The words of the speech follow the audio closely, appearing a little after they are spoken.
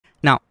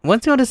Now,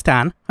 once you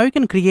understand how you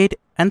can create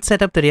and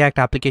set up the React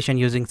application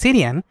using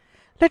CDN,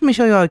 let me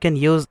show you how you can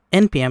use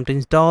NPM to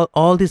install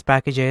all these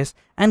packages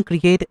and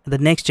create the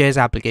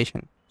Next.js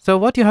application. So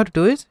what you have to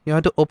do is you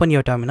have to open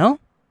your terminal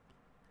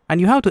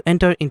and you have to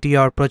enter into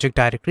your project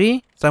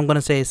directory. So I'm going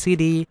to say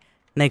cd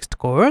next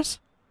course,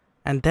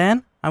 and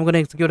then I'm going to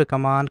execute a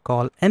command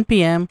called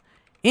npm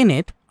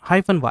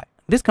init-y.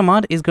 This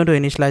command is going to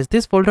initialize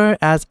this folder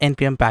as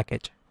npm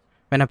package.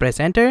 When I press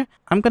enter,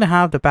 I'm going to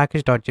have the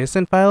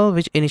package.json file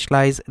which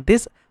initialize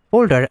this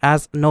folder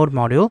as node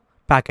module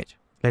package.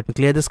 Let me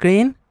clear the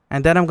screen,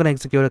 and then I'm going to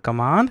execute a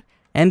command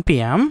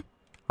npm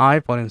I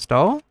for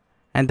install,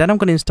 and then I'm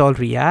going to install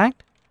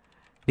React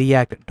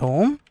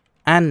DOM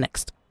and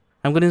Next.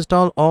 I'm going to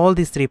install all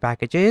these three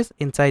packages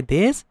inside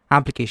this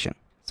application.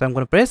 So I'm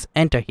going to press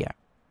enter here.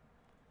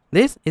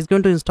 This is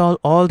going to install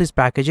all these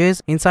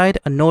packages inside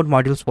a node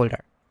modules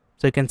folder.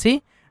 So you can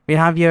see we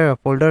have here a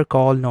folder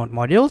called node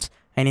modules,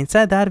 and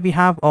inside that we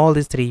have all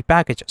these three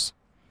packages.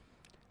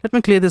 Let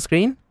me clear the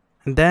screen,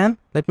 and then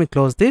let me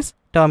close this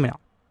terminal.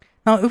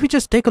 Now if we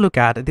just take a look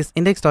at this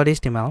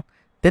index.html,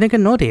 then you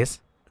can notice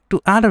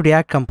to add a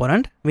React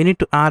component, we need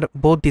to add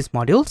both these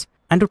modules,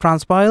 and to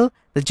transpile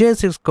the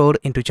JS6 code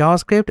into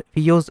JavaScript,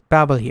 we use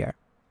Babel here.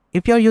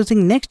 If you are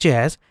using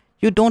Next.js,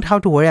 you don't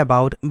have to worry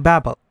about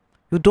Babel.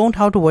 You don't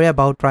have to worry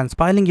about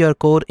transpiling your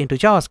code into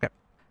JavaScript.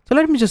 So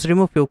let me just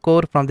remove your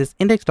code from this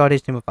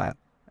index.html file.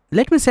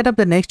 Let me set up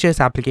the Next.js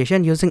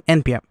application using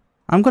NPM.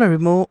 I'm going to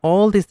remove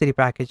all these three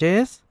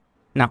packages.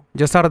 Now,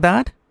 just out of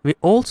that, we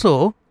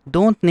also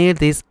don't need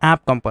this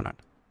app component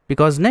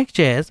because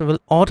Next.js will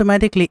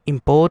automatically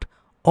import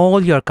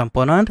all your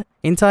component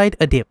inside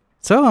a div.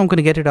 So I'm going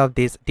to get rid of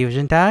this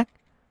division tag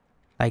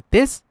like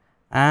this,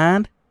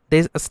 and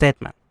this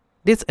statement,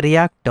 this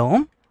React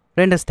DOM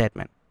render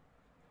statement.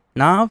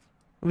 Now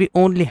we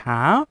only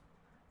have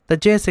the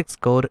JS6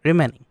 code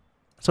remaining.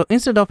 So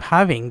instead of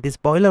having this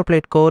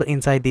boilerplate code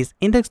inside this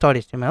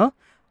index.html,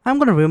 I'm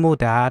going to remove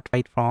that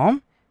right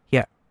from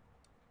here.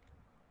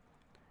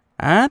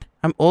 And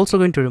I'm also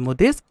going to remove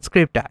this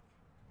script tag.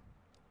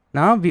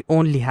 Now we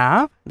only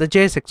have the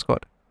JS6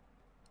 code.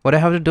 What I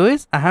have to do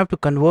is I have to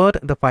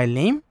convert the file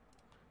name.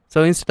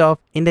 So instead of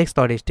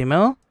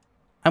index.html,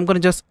 I'm going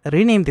to just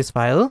rename this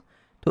file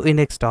to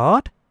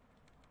index.js.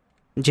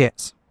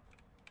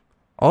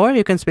 Or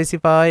you can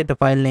specify the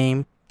file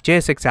name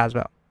JS6 as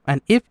well.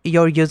 And if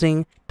you're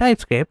using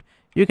TypeScript,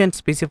 you can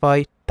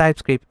specify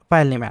TypeScript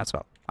file name as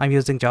well. I'm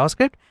using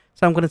JavaScript,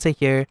 so I'm going to say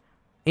here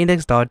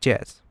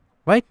index.js.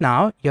 Right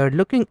now, you're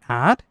looking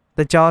at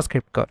the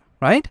JavaScript code,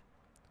 right?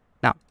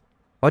 Now,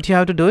 what you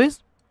have to do is,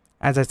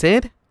 as I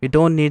said, we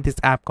don't need this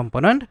app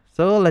component.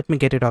 So let me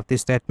get rid of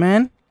this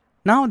statement.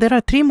 Now there are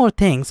three more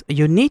things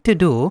you need to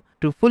do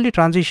to fully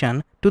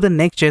transition to the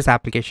Next.js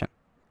application.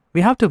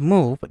 We have to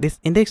move this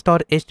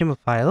index.html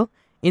file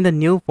in the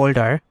new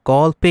folder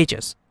called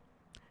pages.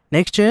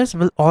 Next.js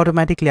will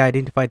automatically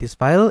identify this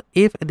file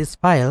if this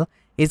file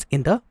is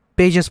in the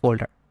pages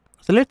folder.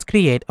 So let's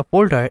create a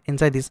folder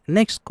inside this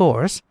next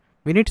course.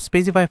 We need to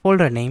specify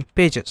folder name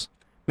pages.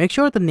 Make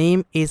sure the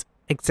name is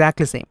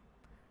exactly same.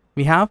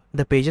 We have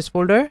the pages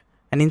folder,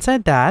 and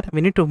inside that we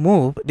need to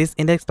move this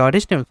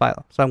index.html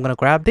file. So I'm going to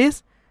grab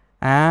this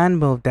and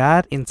move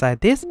that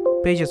inside this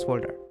pages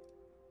folder.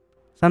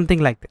 Something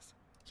like this.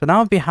 So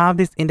now we have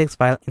this index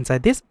file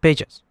inside this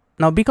pages.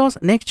 Now because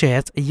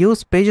Next.js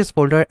use pages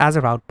folder as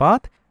a route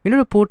path, we need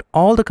to put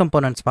all the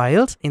components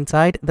files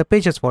inside the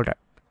pages folder.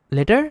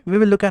 Later we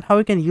will look at how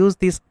we can use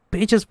this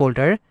pages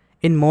folder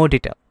in more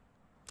detail.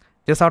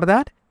 Just out of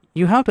that,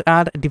 you have to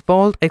add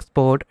default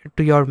export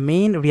to your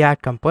main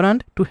React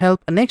component to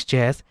help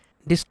Next.js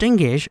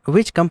distinguish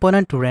which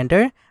component to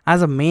render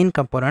as a main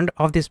component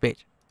of this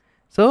page.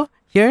 So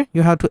here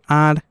you have to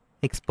add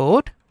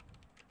export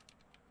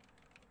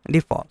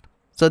default.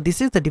 So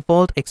this is the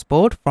default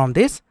export from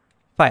this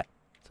file.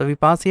 So we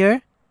pass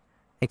here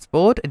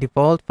export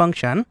default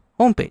function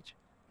homepage.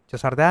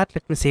 Just out of that,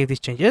 let me save these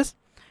changes.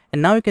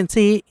 And now you can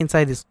see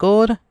inside this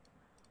code,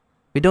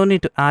 we don't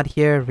need to add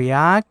here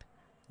React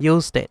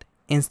use state.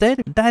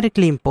 Instead,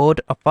 directly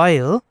import a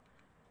file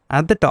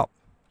at the top.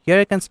 Here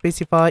I can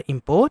specify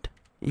import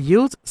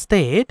use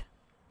state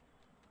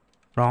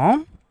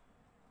from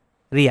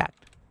React.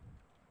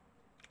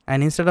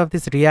 And instead of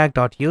this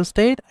react.use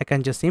state, I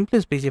can just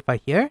simply specify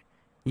here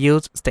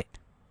use state.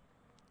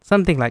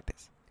 Something like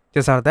this.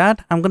 Just out of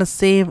that, I'm going to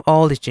save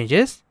all these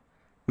changes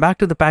back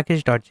to the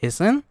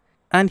package.json.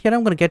 And here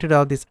I'm going to get rid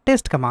of this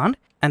test command.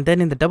 And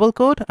then in the double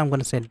quote, I'm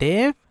going to say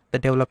dev, the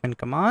development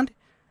command.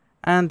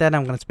 And then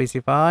I'm going to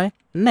specify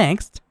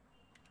next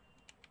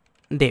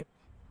dev.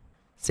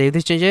 Save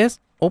these changes,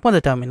 open the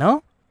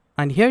terminal,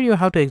 and here you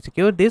have to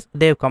execute this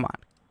dev command.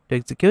 To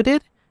execute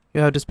it,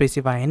 you have to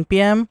specify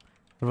npm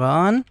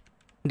run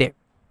dev.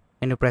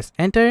 When you press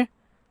enter,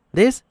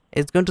 this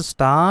is going to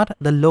start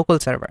the local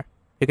server.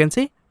 You can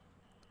see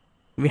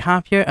we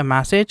have here a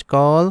message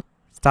called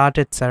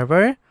started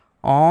server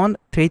on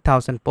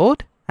 3000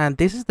 port, and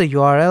this is the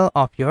URL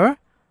of your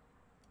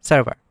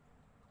server.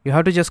 You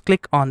have to just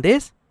click on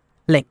this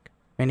link.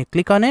 When you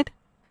click on it,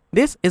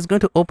 This is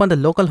going to open the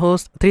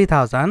localhost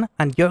 3000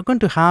 and you're going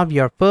to have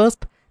your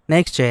first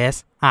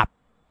Next.js app.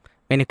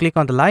 When you click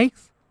on the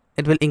likes,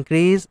 it will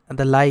increase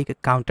the like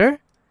counter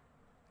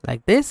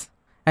like this.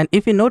 And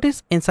if you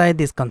notice inside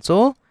this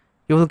console,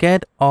 you will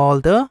get all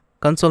the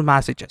console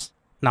messages.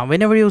 Now,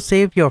 whenever you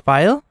save your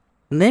file,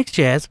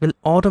 Next.js will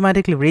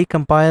automatically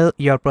recompile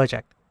your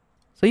project.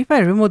 So if I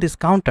remove this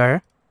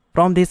counter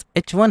from this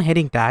h1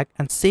 heading tag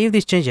and save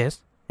these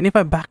changes, and if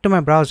I back to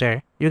my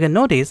browser, you can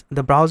notice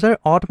the browser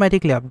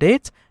automatically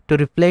updates to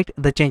reflect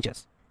the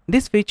changes.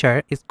 This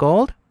feature is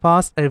called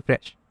fast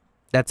refresh.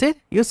 That's it.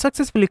 You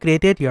successfully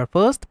created your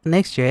first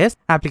Next.js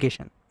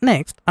application.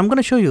 Next, I'm going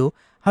to show you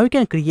how you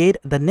can create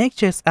the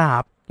Next.js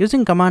app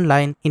using command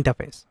line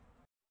interface.